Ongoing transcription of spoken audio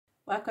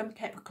Welcome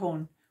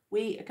Capricorn.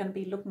 We are going to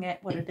be looking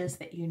at what it is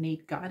that you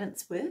need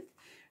guidance with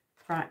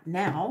right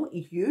now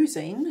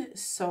using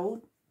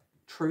Soul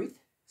Truth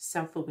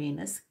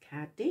Self-Awareness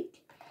card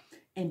deck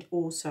and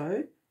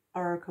also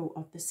Oracle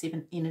of the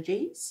Seven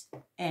Energies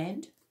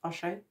and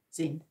Osho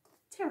Zen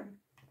Tarot.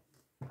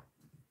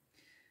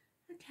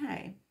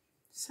 Okay,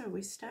 so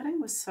we're starting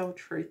with Soul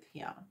Truth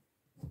here.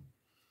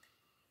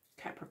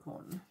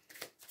 Capricorn.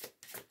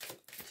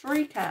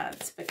 3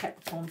 cards for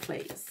Capricorn,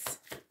 please.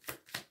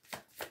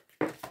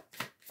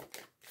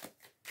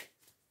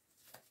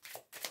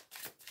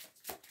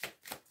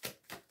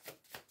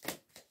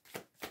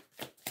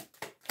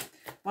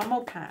 One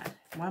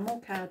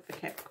more card for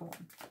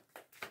Capricorn.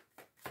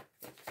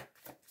 I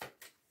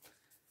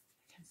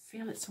can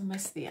feel it's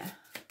almost there.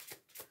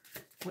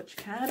 Which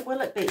card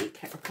will it be,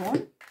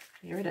 Capricorn?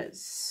 Here it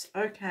is.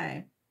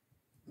 Okay.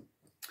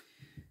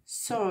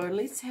 So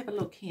let's have a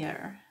look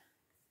here.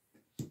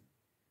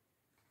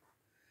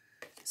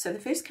 So the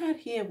first card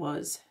here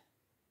was,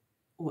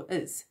 or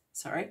is,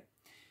 sorry,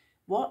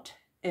 what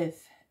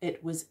if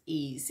it was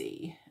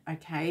easy?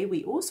 Okay,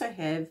 we also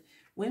have,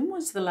 when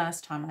was the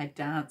last time I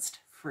danced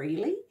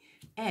freely?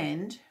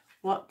 And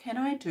what can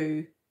I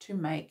do to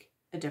make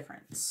a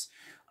difference?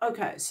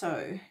 Okay,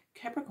 so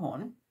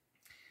Capricorn,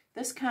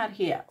 this card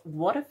here,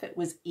 what if it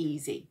was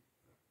easy?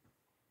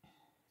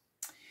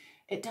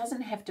 It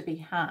doesn't have to be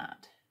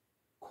hard.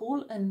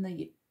 Call in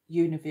the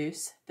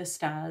universe, the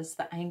stars,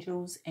 the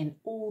angels, and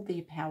all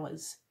their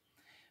powers.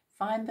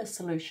 Find the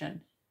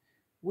solution.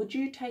 Would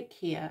you take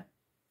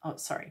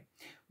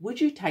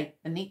would you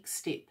take the next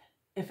step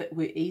if it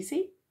were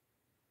easy?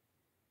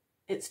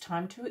 It's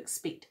time to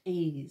expect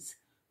ease.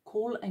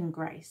 Call in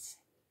grace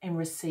and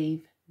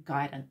receive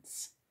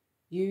guidance.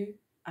 You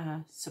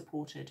are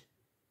supported.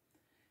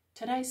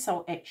 Today's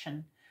soul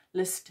action.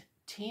 List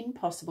 10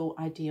 possible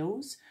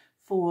ideals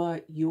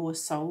for your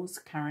soul's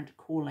current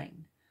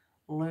calling.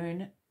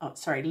 Lean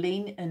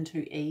into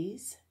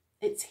ease.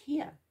 It's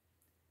here.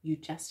 You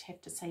just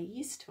have to say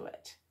yes to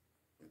it.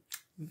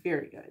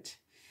 Very good.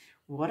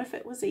 What if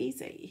it was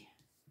easy?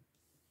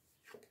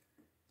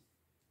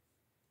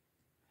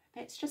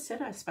 That's just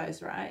it, I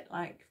suppose, right?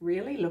 Like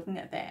really looking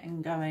at that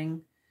and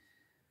going,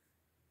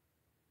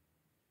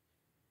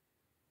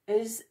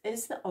 is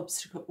the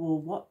obstacle, or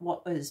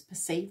what is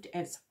perceived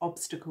as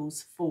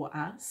obstacles for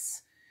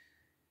us,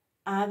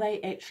 are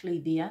they actually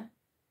there,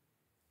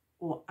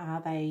 or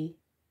are they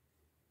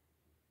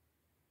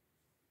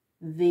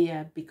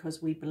there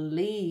because we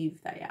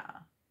believe they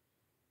are?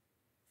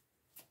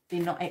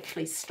 They're not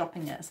actually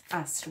stopping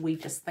us, we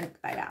just think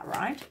they are,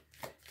 right?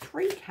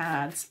 3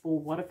 cards for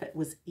what if it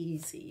was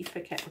easy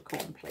for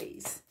Capricorn,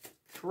 please.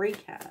 3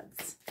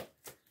 cards.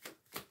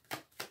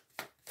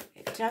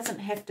 It doesn't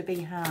have to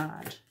be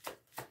hard.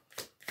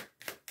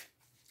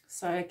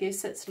 So I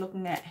guess it's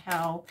looking at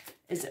how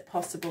is it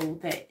possible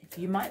that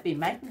you might be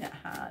making it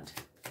hard.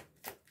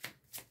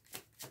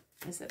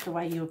 Is it the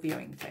way you're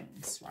viewing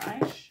things,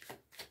 right?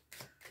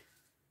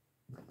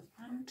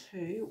 1,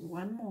 2,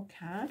 one more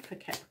card for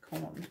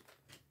Capricorn.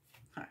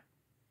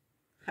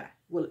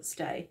 Will it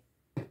stay?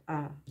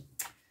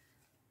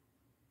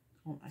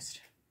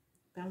 Almost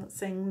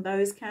balancing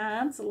those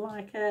cards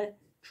like a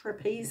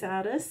trapeze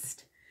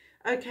artist.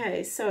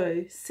 Okay,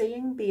 so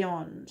seeing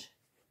beyond.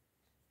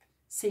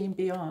 Seeing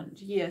beyond.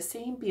 Yeah,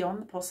 seeing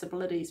beyond the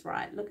possibilities,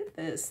 right? Look at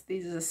this.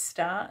 There's a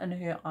star in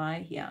her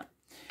eye here,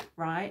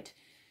 right?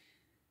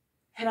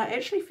 And I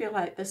actually feel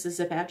like this is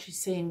about you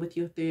seeing with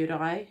your third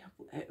eye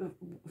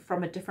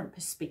from a different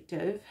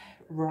perspective,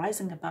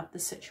 rising above the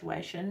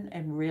situation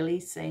and really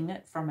seeing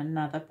it from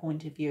another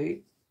point of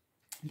view.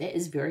 That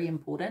is very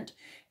important.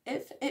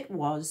 If it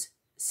was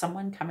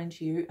someone coming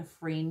to you, a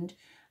friend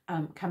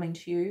coming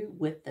to you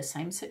with the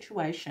same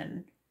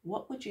situation,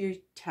 what would you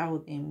tell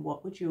them?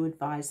 What would you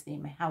advise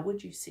them? How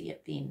would you see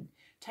it then?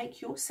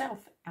 Take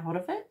yourself out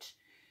of it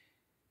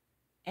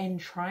and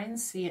try and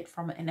see it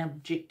from an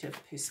objective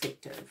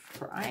perspective,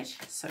 right?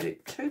 So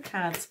 2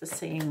 cards for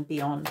seeing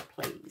beyond,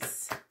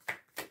 please.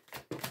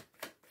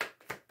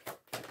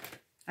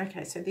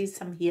 Okay, so there's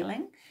some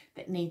healing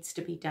that needs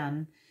to be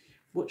done,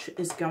 which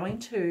is going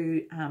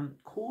to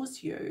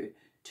cause you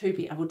to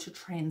be able to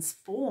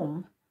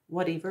transform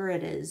whatever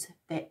it is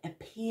that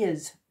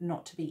appears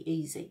not to be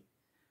easy.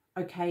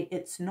 Okay,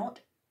 it's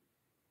not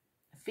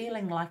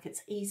feeling like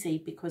it's easy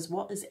because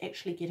what is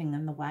actually getting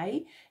in the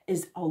way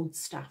is old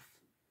stuff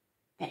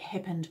that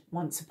happened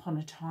once upon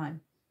a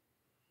time.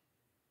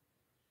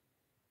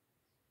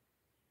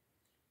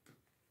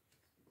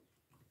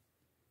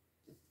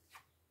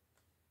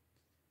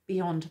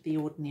 Beyond the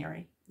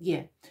ordinary.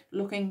 Yeah,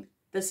 looking,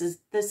 this is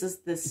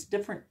this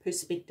different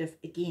perspective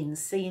again,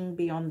 seeing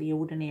beyond the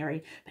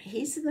ordinary. But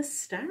here's the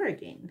star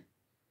again.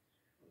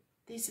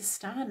 There's a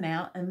star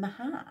now in the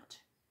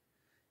heart.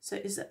 So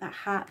is it the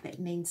heart that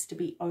needs to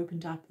be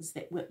opened up? Is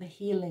that what the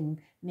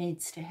healing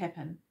needs to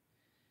happen?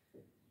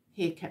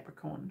 Here,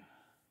 Capricorn.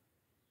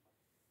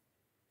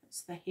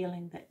 It's the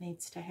healing that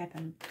needs to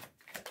happen.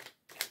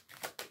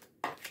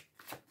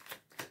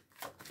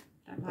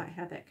 Don't like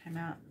how that came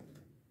out.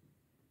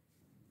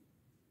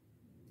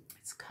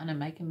 kind of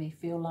making me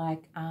feel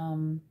like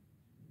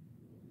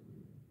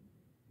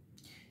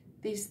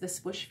there's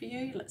this wish for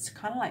you. It's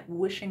kind of like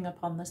wishing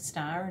upon the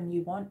star, and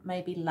you want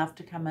maybe love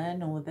to come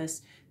in, or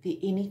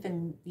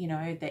anything, you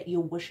know, that you're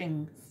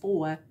wishing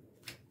for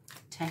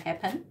to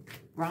happen,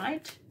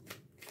 right?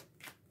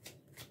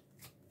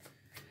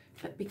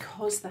 But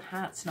because the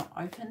heart's not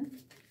open,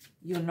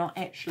 you're not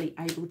actually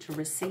able to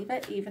receive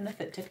it. Even if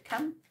it did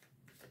come,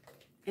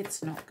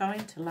 it's not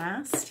going to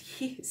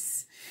last.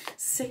 Yes.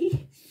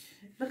 See,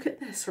 look at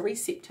this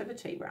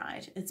receptivity,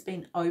 right? It's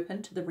been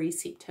open to the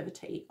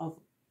receptivity of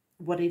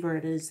whatever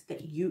it is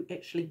that you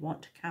actually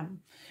want to come.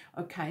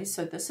 Okay,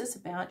 so this is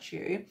about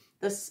you.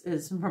 This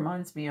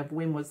reminds me of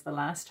when was the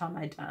last time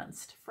I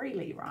danced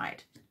freely,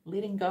 right?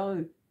 Letting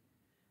go,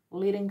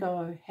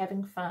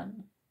 having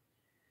fun,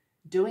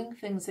 doing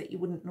things that you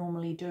wouldn't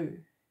normally do,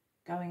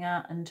 going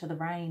out into the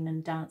rain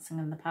and dancing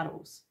in the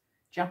puddles,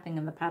 jumping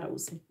in the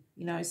puddles,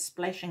 you know,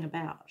 splashing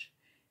about,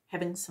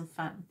 having some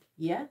fun.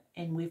 Yeah,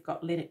 and we've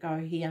got let it go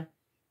here.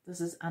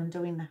 This is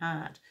undoing the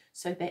heart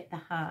so that the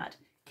heart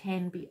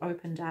can be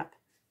opened up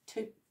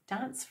to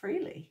dance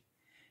freely.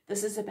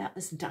 This is about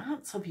this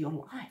dance of your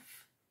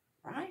life,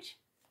 right?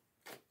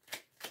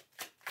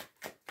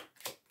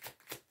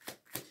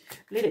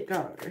 Let it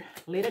go,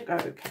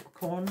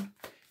 Capricorn.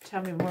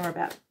 Tell me more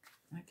about,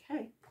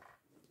 okay.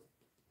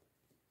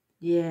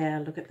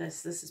 Yeah, look at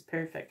this. This is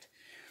perfect.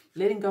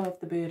 Letting go of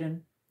the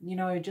burden. You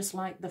know, just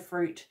like the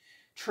fruit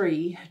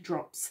tree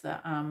drops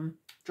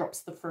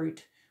the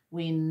fruit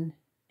when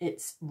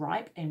it's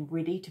ripe and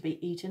ready to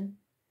be eaten.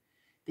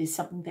 There's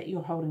something that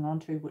you're holding on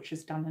to which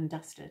is done and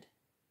dusted.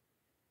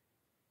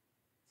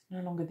 It's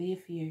no longer there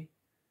for you,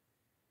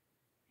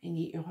 and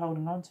yet you're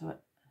holding on to it.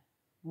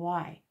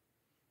 Why?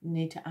 You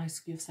need to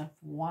ask yourself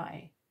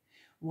why.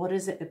 What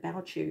is it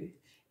about you?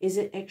 Is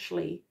it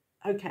actually,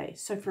 okay,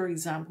 so for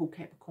example,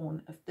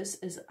 Capricorn, if this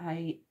is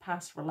a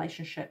past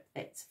relationship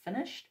that's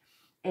finished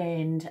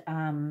and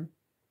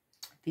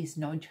there's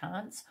no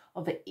chance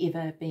of it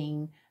ever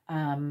being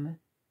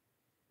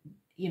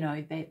you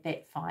know,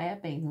 that fire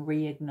being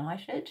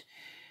reignited,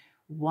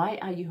 why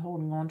are you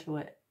holding on to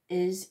it?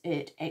 Is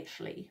it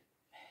actually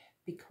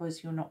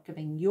because you're not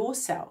giving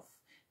yourself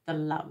the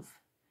love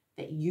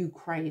that you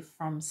crave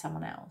from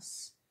someone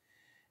else?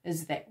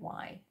 Is that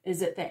why?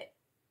 Is it that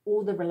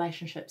all the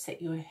relationships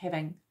that you're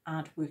having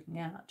aren't working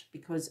out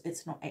because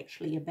it's not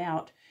actually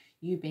about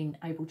you being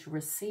able to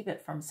receive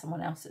it from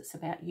someone else? It's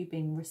about you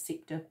being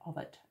receptive of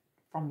it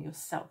from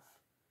yourself.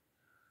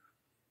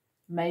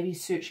 Maybe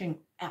searching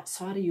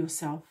outside of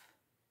yourself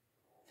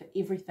for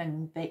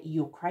everything that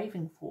you're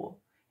craving for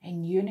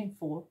and yearning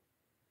for,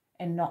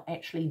 and not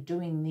actually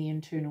doing the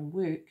internal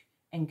work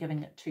and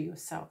giving it to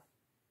yourself.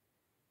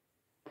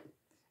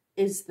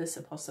 Is this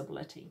a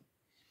possibility?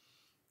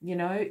 You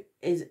know,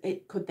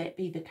 could that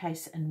be the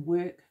case in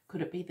work?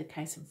 Could it be the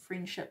case in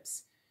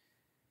friendships?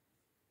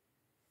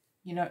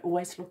 You know,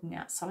 always looking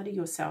outside of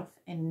yourself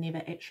and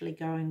never actually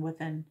going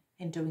within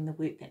and doing the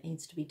work that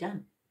needs to be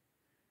done.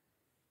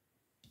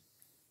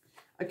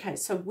 Okay,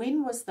 so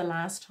when was the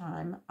last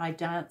time I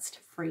danced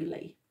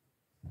freely?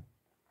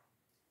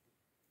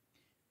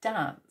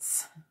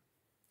 Dance,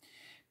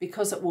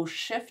 because it will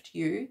shift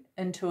you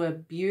into a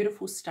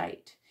beautiful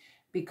state,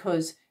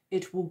 because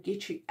it will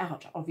get you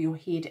out of your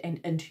head and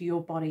into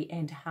your body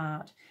and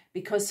heart,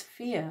 because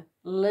fear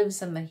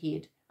lives in the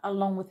head,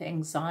 along with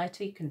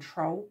anxiety,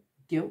 control,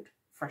 guilt,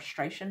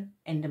 frustration,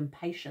 and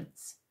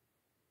impatience.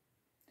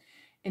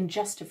 In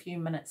just a few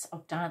minutes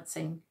of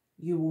dancing,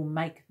 you will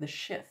make the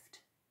shift.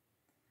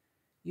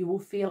 You will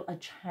feel a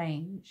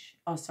charge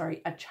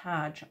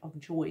of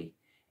joy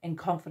and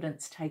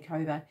confidence take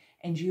over,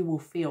 and you will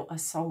feel a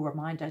soul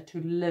reminder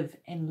to live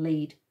and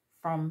lead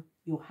from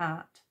your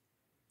heart.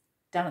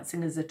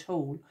 Dancing is a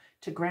tool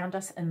to ground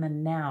us in the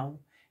now.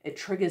 It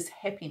triggers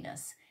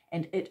happiness,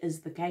 and it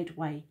is the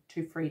gateway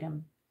to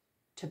freedom,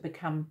 to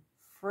become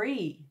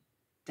free.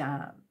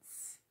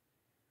 Dance.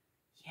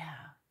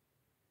 Yeah,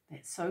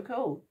 that's so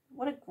cool.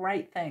 What a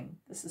great thing.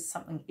 This is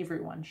something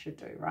everyone should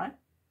do, right?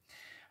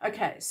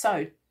 Okay,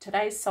 so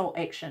today's soul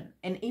action,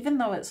 and even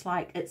though it's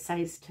like it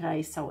says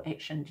today's soul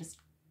action, just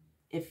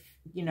if,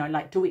 you know,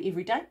 like do it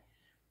every day,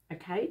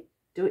 okay?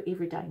 Do it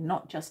every day,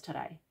 not just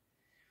today.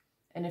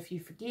 And if you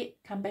forget,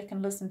 come back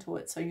and listen to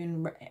it so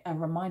you are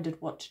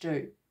reminded what to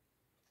do.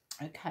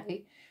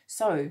 Okay,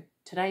 so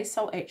today's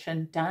soul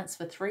action, dance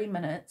for 3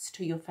 minutes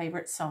to your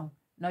favorite song.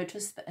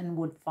 Notice the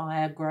inward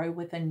fire grow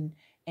within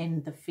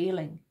and the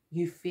feeling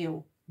you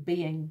feel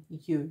being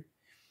you.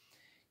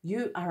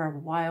 You are a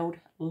wild,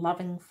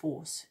 loving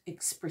force.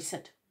 Express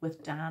it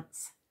with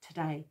dance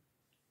today.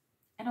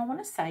 And I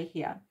want to say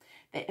here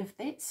that if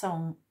that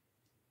song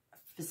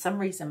for some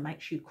reason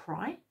makes you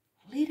cry,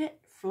 let it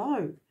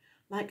flow.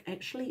 Like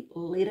actually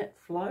let it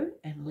flow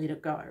and let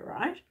it go,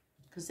 right?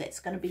 Because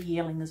that's going to be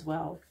healing as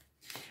well.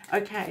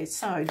 Okay,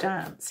 so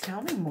dance.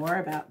 Tell me more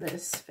about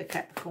this for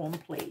Capricorn,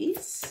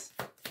 please.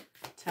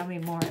 Tell me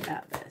more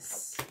about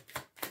this.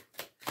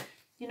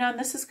 You know, and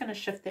this is going to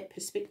shift that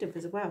perspective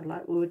as well,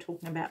 like we were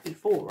talking about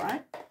before,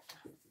 right?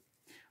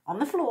 On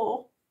the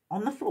floor,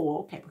 on the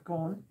floor,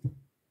 Capricorn.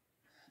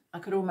 I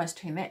could almost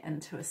turn that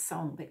into a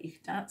song that you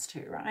could dance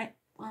to, right?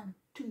 1,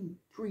 2,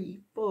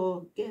 3,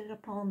 4, get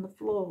up on the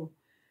floor,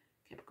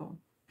 Capricorn.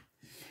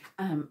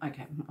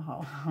 Okay,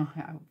 oh,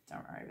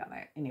 don't worry about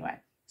that. Anyway,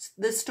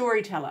 the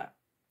storyteller.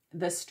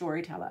 This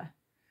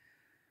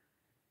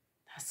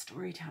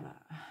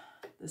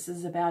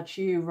is about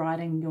you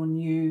writing your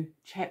new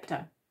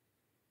chapter.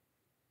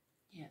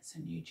 Yeah, it's a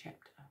new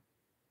chapter.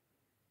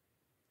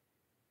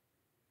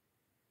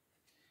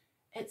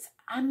 It's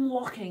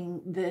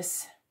unlocking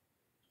this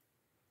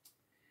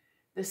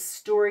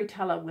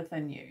storyteller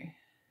within you.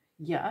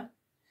 Yeah.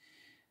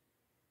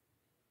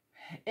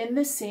 In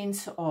the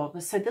sense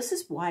of, so this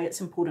is why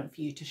it's important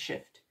for you to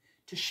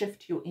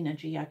shift your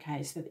energy,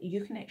 okay, so that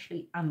you can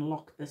actually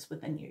unlock this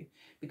within you,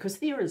 because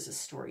there is a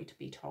story to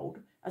be told.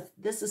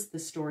 This is the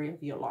story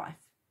of your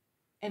life,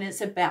 and it's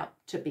about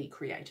to be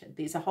created.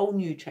 There's a whole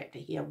new chapter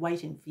here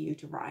waiting for you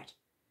to write.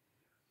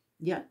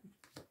 Yeah.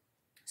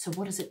 So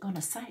what is it going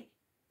to say?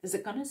 Is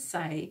it going to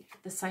say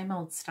the same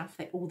old stuff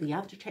that all the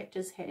other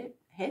chapters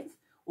have,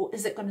 or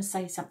is it going to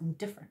say something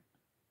different?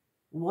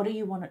 What do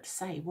you want it to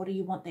say? What do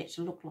you want that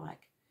to look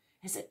like?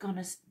 Is it going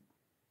to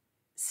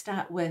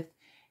start with,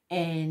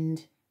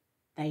 and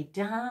they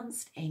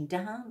danced and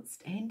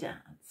danced and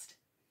danced?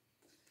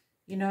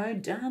 You know,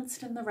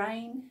 danced in the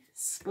rain,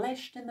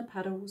 splashed in the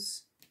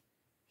puddles,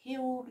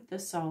 healed the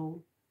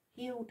soul,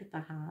 healed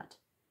the heart,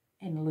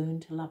 and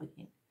learned to love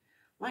again.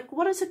 Like,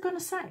 what is it going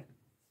to say?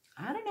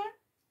 I don't know.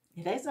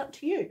 It is up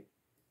to you,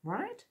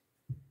 right?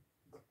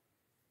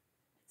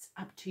 It's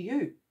up to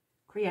you.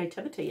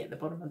 Creativity at the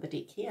bottom of the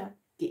deck here.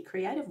 Get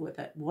creative with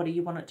it. What do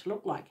you want it to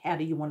look like? How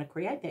do you want to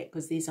create that?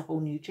 Because there's a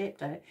whole new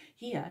chapter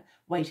here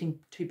waiting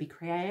to be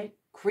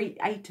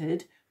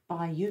created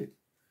by you.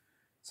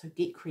 So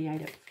get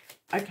creative.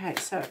 Okay,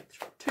 so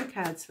 2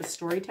 cards for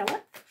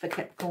storyteller for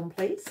Capricorn,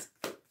 please.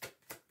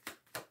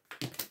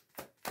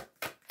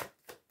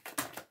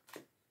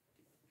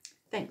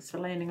 Thanks for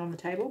landing on the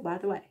table, by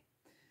the way.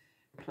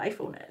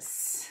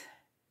 Playfulness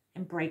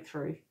and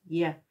breakthrough.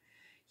 Yeah,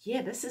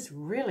 this is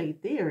really,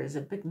 there is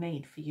a big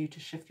need for you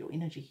to shift your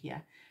energy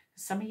here.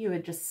 Some of you are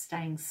just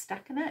staying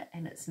stuck in it,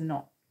 and it's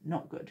not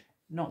good.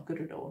 Not good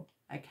at all,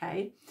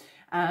 okay?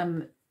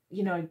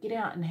 You know, get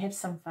out and have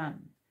some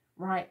fun,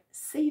 right?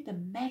 See the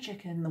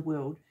magic in the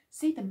world.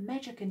 See the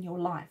magic in your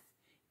life.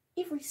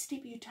 Every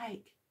step you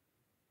take,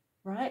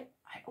 right?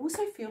 I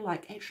also feel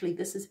like actually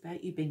this is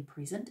about you being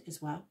present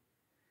as well.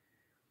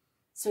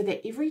 So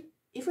that every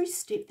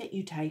step that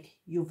you take,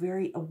 you're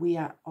very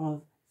aware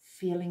of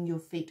feeling your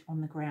feet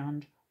on the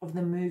ground, of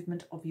the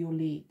movement of your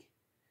leg,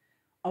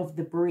 of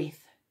the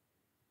breath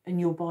in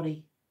your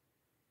body.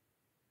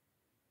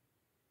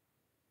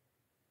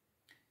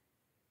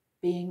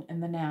 Being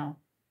in the now,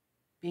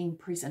 being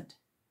present,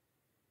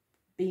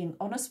 being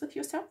honest with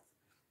yourself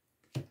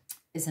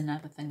is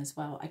another thing as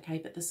well, okay?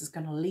 But this is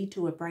going to lead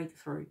to a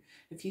breakthrough.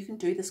 If you can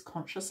do this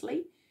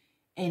consciously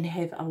and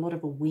have a lot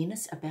of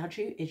awareness about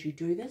you as you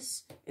do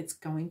this, it's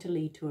going to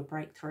lead to a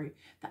breakthrough.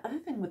 The other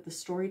thing with the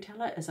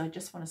storyteller is I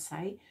just want to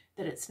say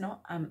that it's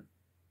not,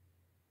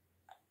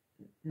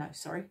 let's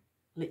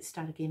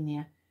start again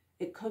there.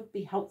 It could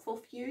be helpful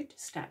for you to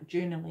start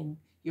journaling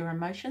your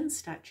emotions,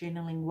 start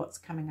journaling what's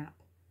coming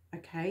up,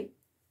 okay?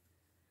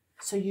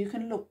 So you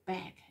can look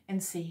back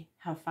and see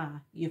how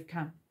far you've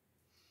come.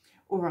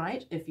 All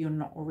right, if you're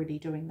not already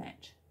doing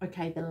that.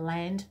 Okay, the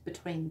land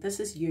between, this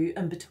is you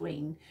in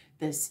between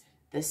this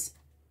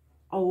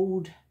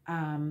old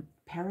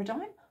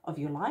paradigm of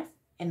your life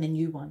and the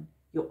new one.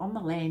 You're on the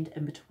land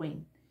in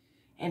between,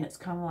 and it's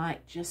kind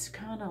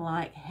of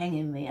like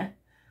hanging there,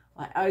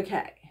 like,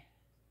 okay,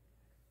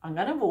 I'm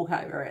going to walk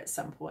over at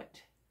some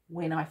point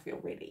when I feel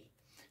ready.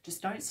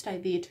 Just don't stay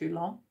there too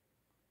long,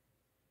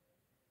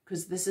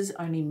 because this is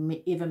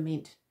only ever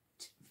meant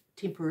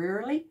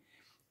temporarily,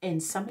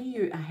 and some of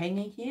you are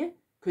hanging here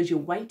because you're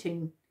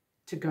waiting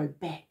to go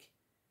back.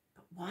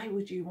 But why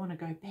would you want to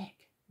go back?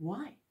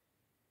 Why?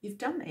 You've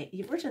done that.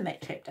 You've written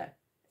that chapter.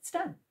 It's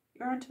done.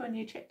 You're on to a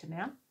new chapter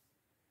now.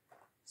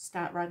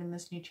 Start writing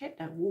this new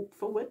chapter. Walk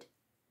forward.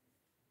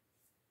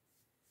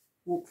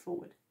 Walk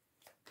forward.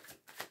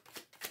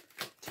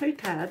 2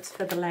 cards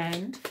for the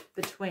land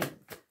between,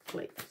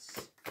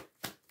 please.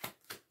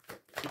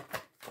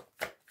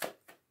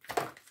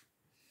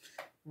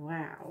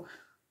 Wow.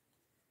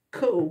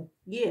 Cool.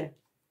 Yeah.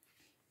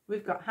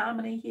 We've got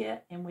harmony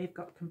here and we've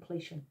got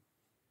completion.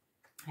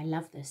 I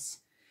love this.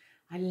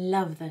 I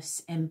love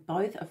this. And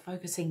both are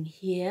focusing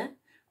here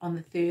on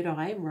the third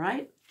eye,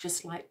 right?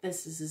 Just like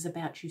this is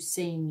about you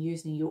seeing,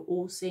 using your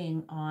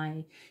all-seeing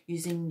eye,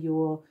 using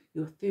your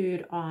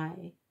third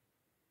eye,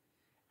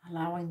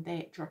 allowing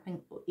that,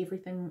 dropping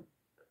everything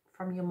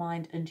from your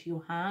mind into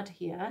your heart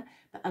here,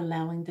 but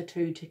allowing the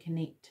two to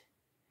connect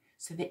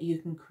so that you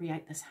can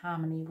create this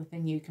harmony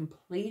within you,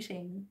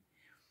 completing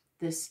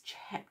this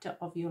chapter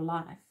of your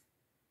life,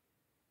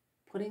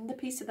 putting the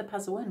piece of the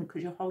puzzle in,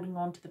 because you're holding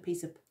on to the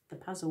piece of the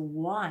puzzle.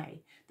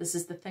 Why? This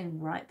is the thing,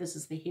 right? This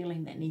is the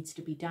healing that needs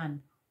to be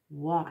done.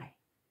 Why?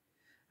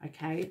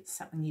 Okay, it's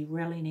something you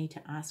really need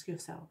to ask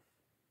yourself.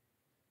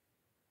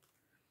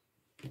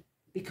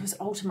 Because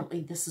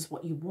ultimately this is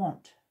what you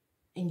want.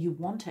 And you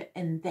want it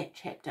in that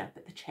chapter,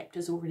 but the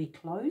chapter's already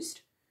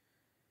closed.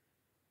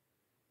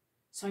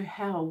 So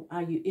how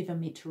are you ever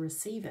meant to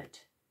receive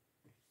it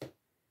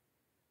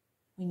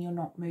when you're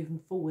not moving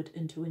forward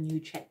into a new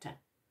chapter?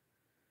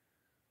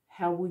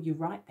 How will you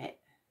write that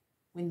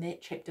when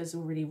that chapter's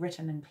already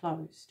written and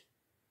closed?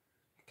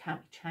 It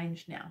can't be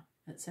changed now.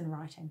 It's in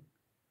writing.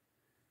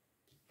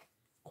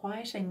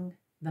 Quieting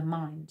the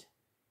mind.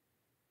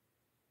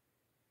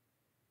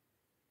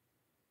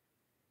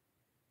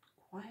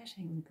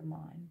 Quieting the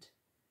mind.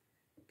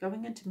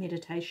 Going into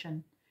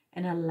meditation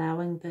and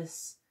allowing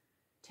this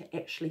to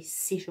actually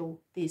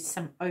settle. There's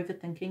some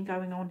overthinking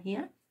going on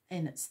here,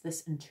 and it's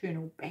this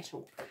internal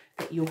battle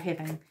that you're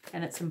having,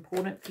 and it's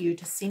important for you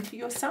to center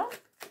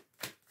yourself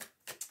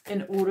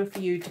in order for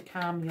you to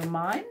calm your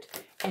mind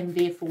and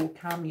therefore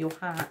calm your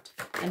heart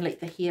and let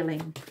the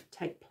healing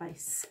take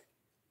place.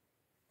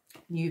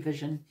 New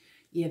vision.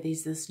 Yeah,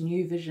 there's this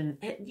new vision.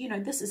 You know,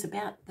 this is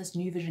about this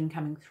new vision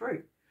coming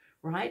through,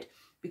 right?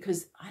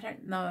 Because I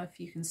don't know if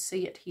you can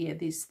see it here.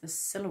 There's the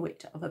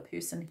silhouette of a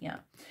person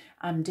here,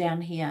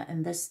 down here,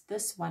 and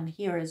this one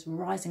here is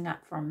rising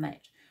up from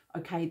that.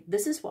 Okay,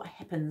 this is what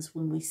happens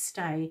when we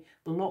stay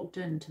locked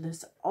into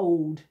this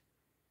old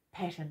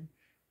pattern.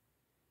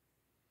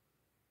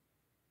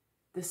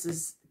 This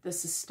is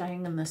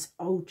staying in this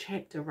old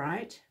chapter,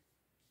 right?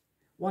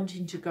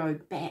 Wanting to go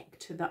back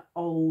to the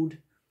old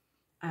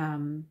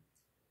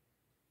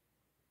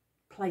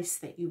place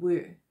that you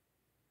were.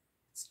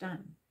 It's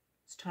done.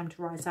 It's time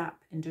to rise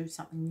up and do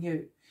something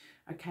new.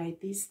 Okay,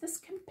 there's this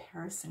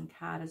comparison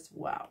card as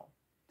well.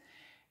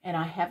 And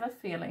I have a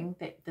feeling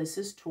that this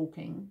is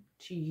talking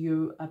to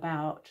you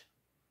about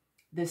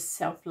this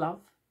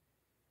self-love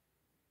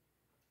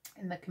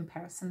and the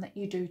comparison that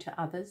you do to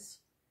others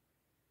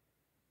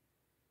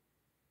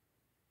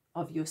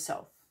of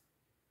yourself.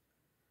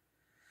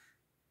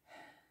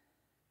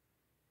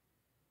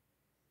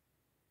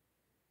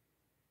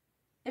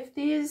 If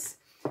there's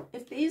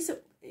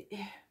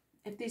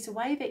a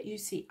way that you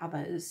see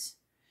others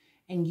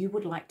and you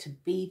would like to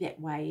be that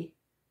way,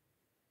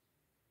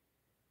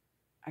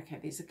 okay,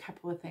 there's a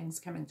couple of things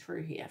coming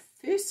through here.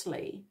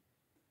 Firstly,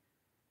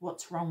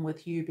 what's wrong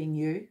with you being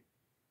you?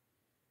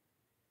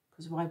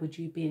 Because why would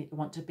you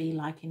want to be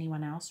like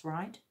anyone else,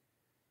 right?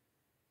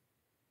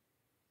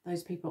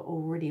 Those people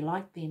already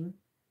like them.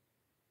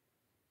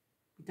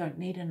 We don't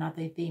need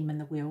another them in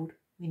the world.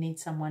 We need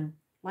someone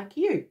like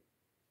you.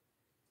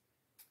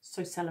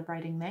 So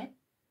celebrating that,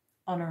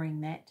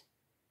 honouring that,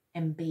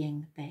 and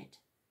being that.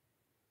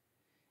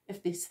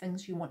 If there's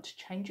things you want to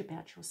change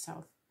about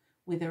yourself,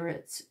 whether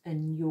it's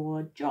in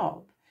your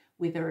job,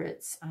 whether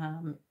it's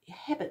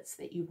habits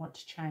that you want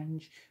to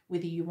change,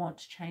 whether you want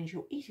to change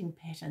your eating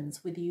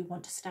patterns, whether you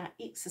want to start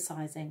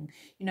exercising,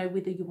 you know,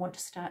 whether you want to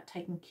start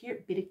taking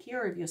better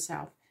care of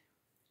yourself,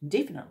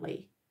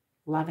 definitely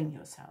loving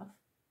yourself,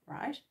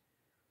 right?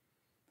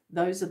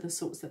 Those are the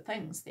sorts of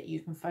things that you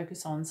can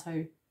focus on.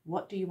 So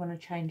what do you want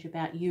to change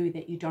about you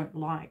that you don't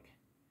like?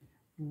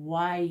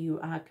 Why you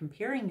are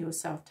comparing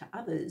yourself to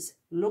others,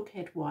 look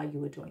at why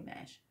you are doing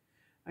that.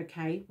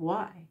 Okay,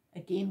 why?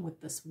 Again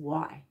with this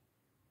why.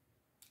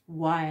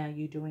 Why are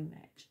you doing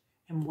that?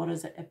 And what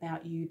is it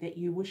about you that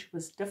you wish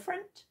was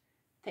different,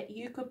 that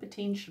you could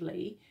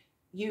potentially,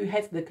 you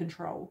have the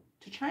control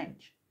to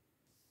change?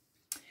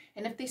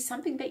 And if there's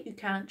something that you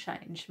can't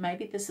change,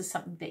 maybe this is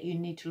something that you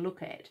need to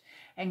look at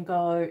and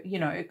go, you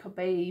know, it could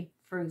be,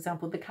 for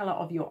example, the colour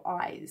of your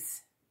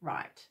eyes,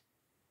 right?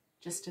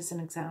 Just as an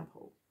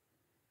example.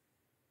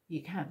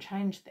 You can't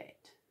change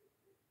that.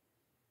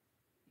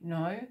 You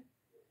know?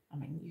 I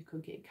mean, you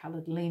could get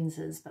coloured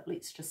lenses, but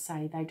let's just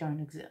say they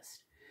don't exist.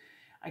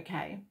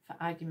 Okay, for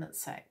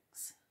argument's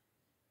sakes.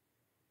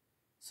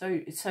 So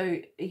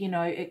you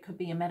know, it could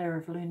be a matter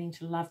of learning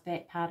to love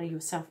that part of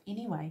yourself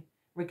anyway,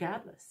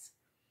 regardless.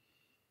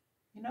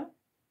 You know?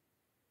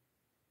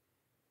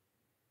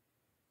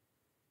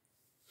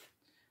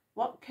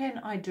 What can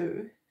I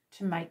do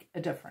to make a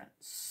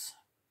difference?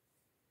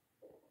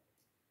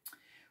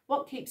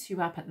 What keeps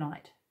you up at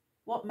night?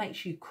 What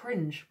makes you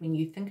cringe when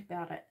you think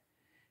about it?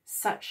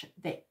 Such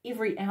that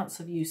every ounce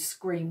of you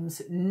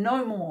screams,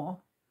 no more.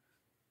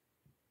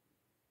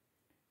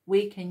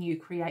 Where can you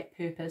create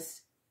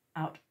purpose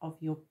out of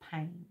your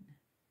pain?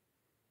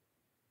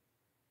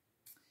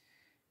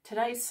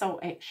 Today's soul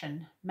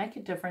action. Make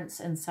a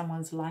difference in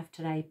someone's life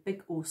today,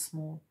 big or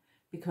small,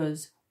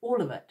 because all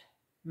of it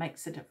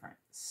makes a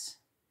difference.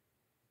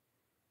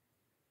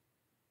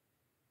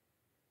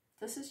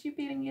 This is you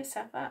beating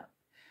yourself up.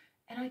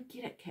 And I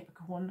get it,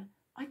 Capricorn.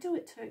 I do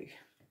it too.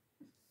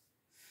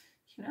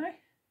 You know?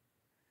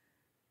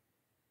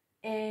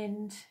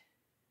 And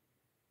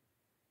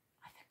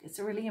I think it's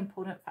really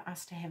important for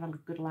us to have a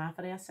good laugh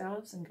at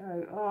ourselves and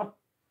go, oh,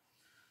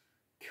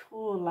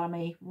 poor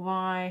lummy,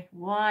 why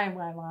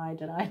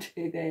did I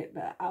do that?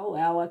 But oh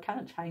well, I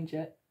can't change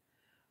it.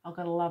 I've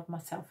got to love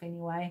myself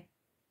anyway.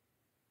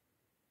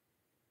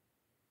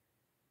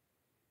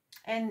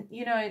 And,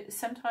 you know,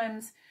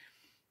 sometimes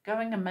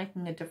going and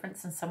making a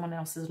difference in someone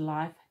else's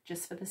life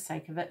just for the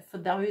sake of it, for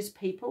those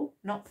people,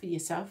 not for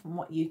yourself and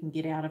what you can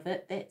get out of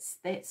it,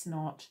 that's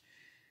not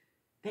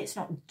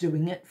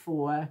doing it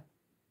for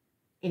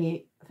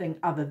anything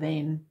other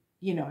than,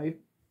 you know,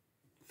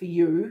 for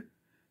you.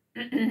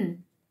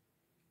 And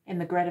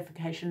the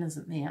gratification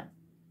isn't there.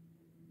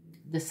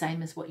 The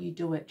same as what you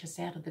do it just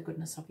out of the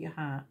goodness of your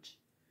heart.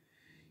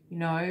 You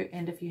know,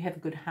 and if you have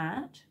a good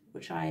heart,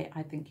 which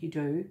I think you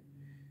do,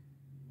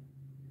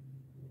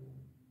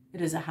 it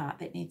is a heart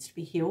that needs to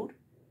be healed.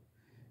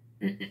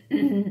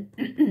 You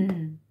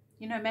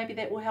know, maybe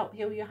that will help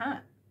heal your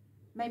heart.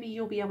 Maybe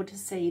you'll be able to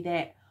see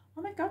that,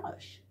 oh my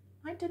gosh,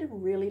 I did a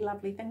really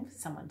lovely thing for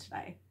someone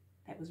today.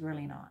 That was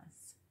really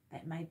nice.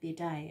 That made their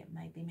day. It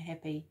made them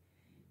happy.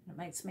 And it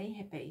makes me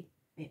happy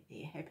that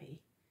they're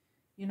happy.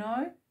 You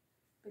know,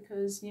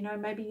 because, you know,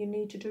 maybe you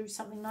need to do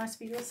something nice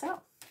for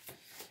yourself.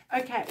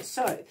 Okay,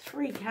 so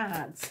 3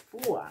 cards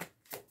for,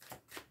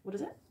 what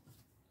is it?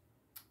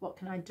 What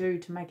can I do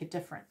to make a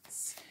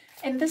difference?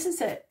 And this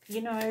is it,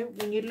 you know,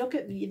 when you look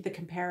at the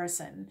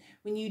comparison,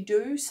 when you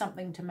do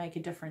something to make a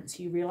difference,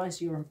 you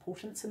realize your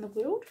importance in the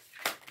world.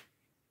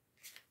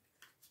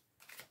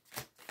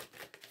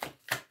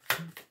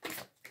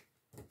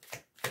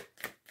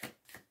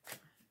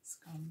 It's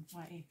gone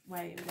way,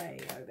 way, way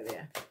over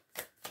there.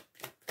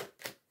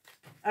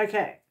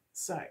 Okay,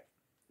 so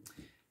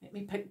let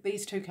me pick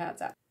these 2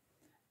 cards up.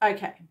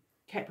 Okay,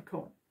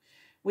 Capricorn,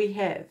 we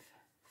have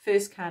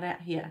first card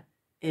out here.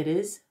 It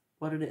is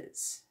what it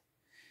is.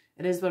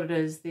 It is what it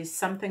is. There's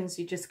some things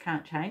you just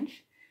can't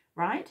change,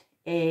 right?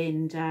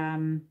 And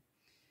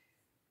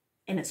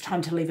it's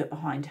time to leave it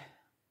behind,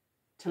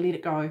 to let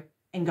it go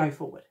and go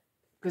forward,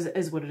 because it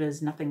is what it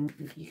is. Nothing,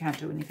 you can't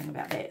do anything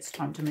about that. It's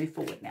time to move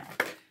forward now.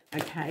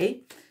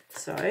 Okay,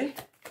 so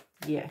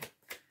yeah,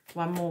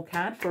 one more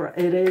card for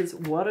it. It is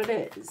what it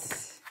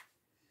is.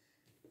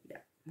 Yeah,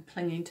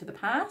 clinging to the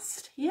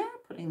past here,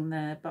 putting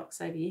the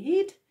box over your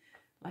head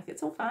like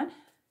it's all fine.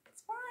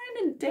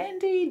 And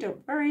dandy,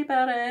 don't worry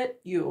about it.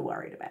 You're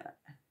worried about it.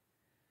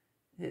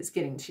 It's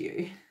getting to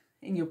you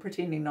and you're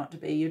pretending not to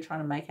be. You're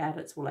trying to make out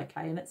it's all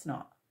okay, and it's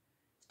not.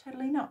 It's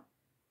totally not.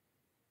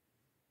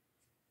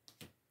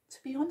 So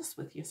be honest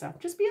with yourself.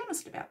 Just be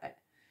honest about that.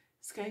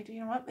 Just go, do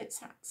you know what? That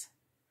sucks.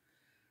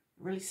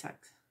 It really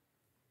sucks.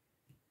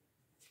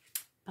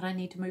 But I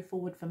need to move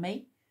forward for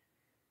me,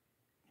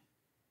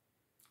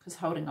 because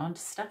holding on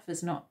to stuff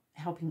is not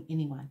helping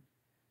anyone.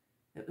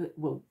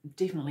 Well,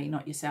 definitely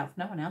not yourself.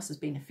 No one else has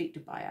been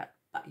affected by it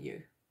but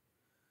you.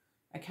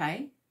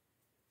 Okay?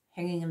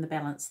 Hanging in the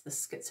balance, the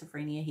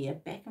schizophrenia here,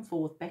 back and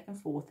forth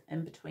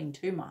in between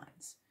 2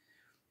 minds.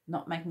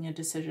 Not making a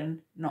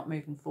decision, not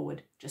moving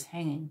forward, just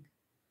hanging.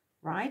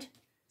 Right?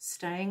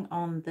 Staying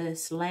on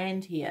this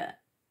land here,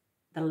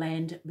 the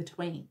land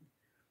between.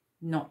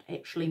 Not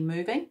actually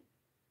moving.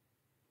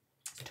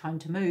 It's time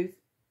to move.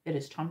 It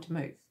is time to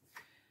move.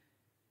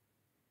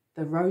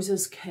 The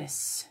rose's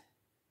kiss.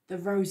 The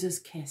rose's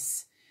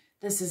kiss.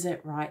 This is it,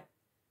 right?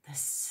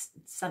 This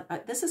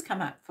has come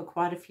up for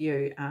quite a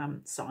few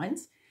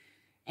signs,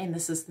 and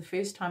this is the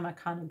first time I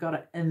kind of got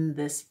it in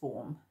this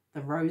form.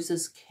 The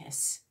rose's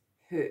kiss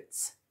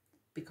hurts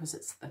because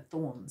it's the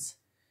thorns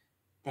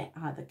that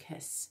are the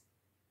kiss.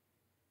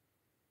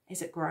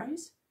 As it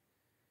grows,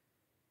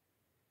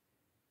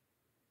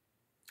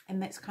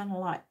 and that's kind of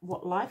like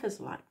what life is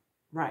like,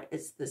 right?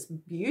 It's this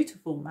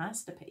beautiful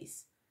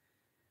masterpiece,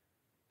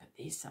 but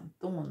there's some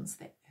thorns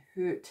that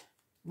hurt,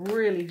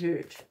 really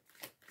hurt,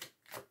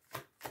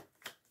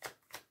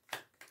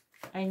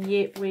 and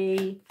yet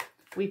we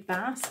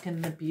bask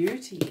in the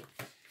beauty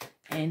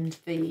and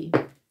the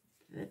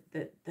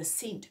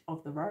scent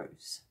of the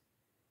rose,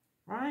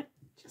 right?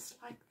 Just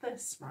like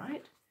this,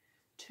 right?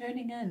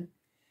 Turning in.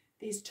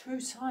 There's 2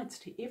 sides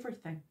to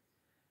everything,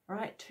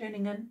 right?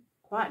 Turning in,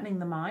 quietening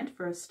the mind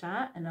for a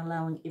start, and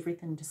allowing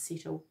everything to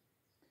settle,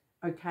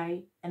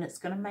 okay? And it's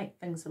going to make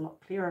things a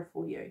lot clearer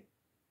for you.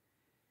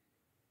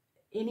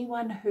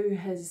 Anyone who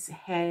has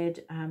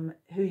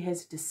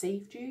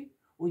deceived you,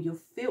 or you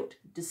felt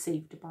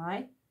deceived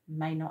by,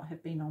 may not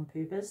have been on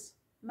purpose,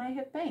 may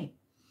have been.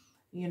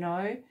 You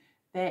know,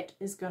 that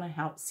is going to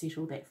help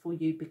settle that for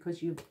you,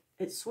 because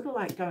it's sort of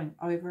like going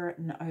over it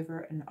and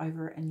over it and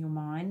over it in your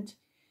mind,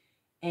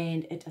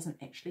 and it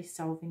doesn't actually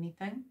solve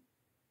anything.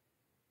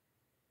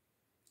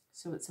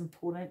 So it's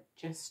important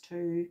just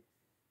to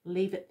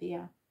leave it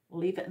there,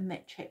 leave it in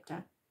that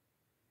chapter,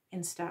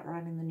 and start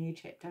writing the new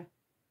chapter.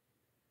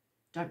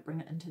 Don't bring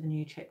it into the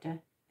new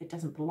chapter. It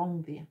doesn't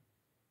belong there.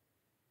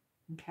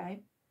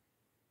 Okay?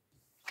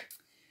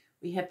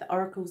 We have the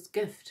Oracle's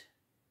gift.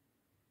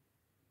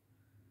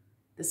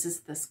 This is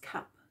this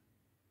cup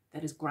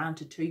that is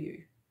granted to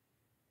you.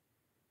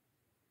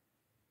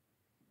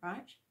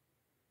 Right?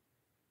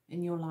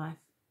 In your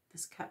life,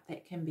 this cup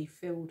that can be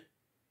filled.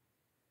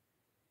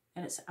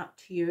 And it's up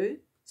to you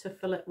to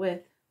fill it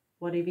with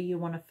whatever you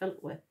want to fill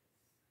it with.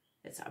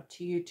 It's up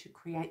to you to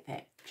create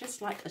that.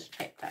 Just like this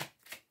chapter.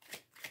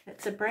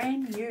 It's a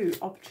brand new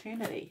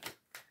opportunity.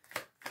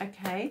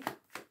 Okay?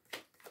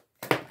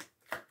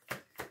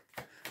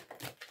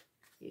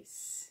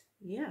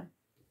 Yeah.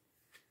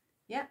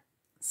 Yeah.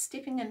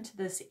 Stepping into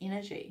this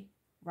energy,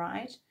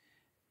 right,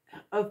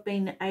 of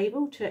being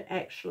able to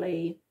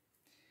actually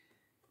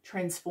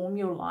transform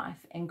your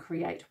life and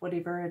create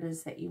whatever it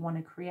is that you want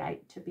to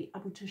create, to be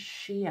able to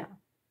share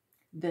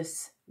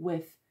this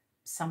with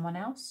someone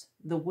else,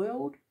 the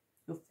world,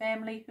 your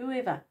family,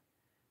 whoever,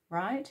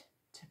 right?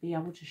 To be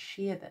able to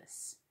share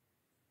this,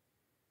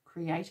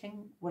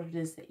 creating what it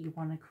is that you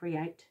want to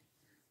create.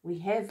 We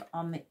have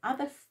on the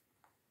other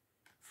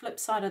flip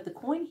side of the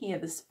coin here,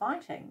 this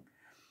fighting.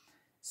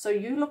 So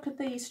you look at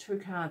these two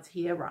cards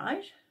here,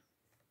 right?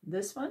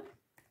 This one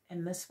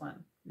and this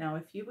one. Now,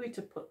 if you were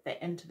to put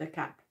that into the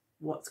cup,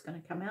 what's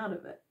going to come out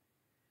of it?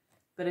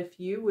 But if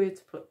you were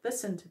to put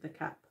this into the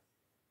cup,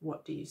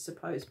 what do you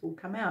suppose will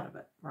come out of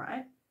it,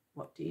 right?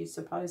 What do you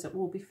suppose it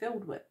will be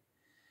filled with?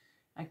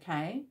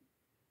 Okay.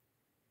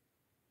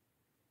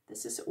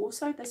 This is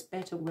also this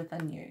battle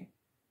within you.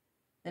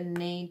 The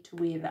need to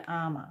wear the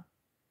armor,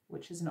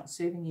 which is not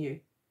serving you.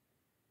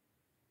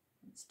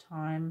 It's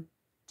time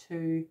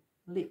to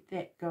let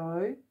that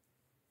go.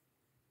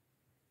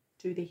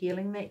 Do the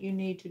healing that you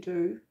need to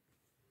do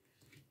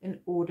in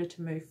order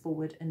to move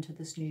forward into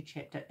this new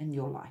chapter in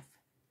your life.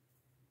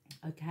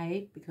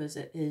 Okay, because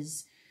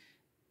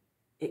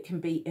it can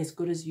be as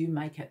good as you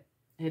make it.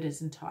 It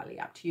is entirely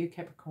up to you,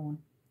 Capricorn.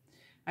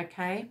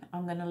 Okay,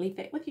 I'm going to leave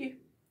that with you.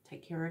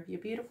 Take care of your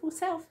beautiful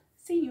self.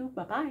 See you.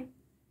 Bye-bye.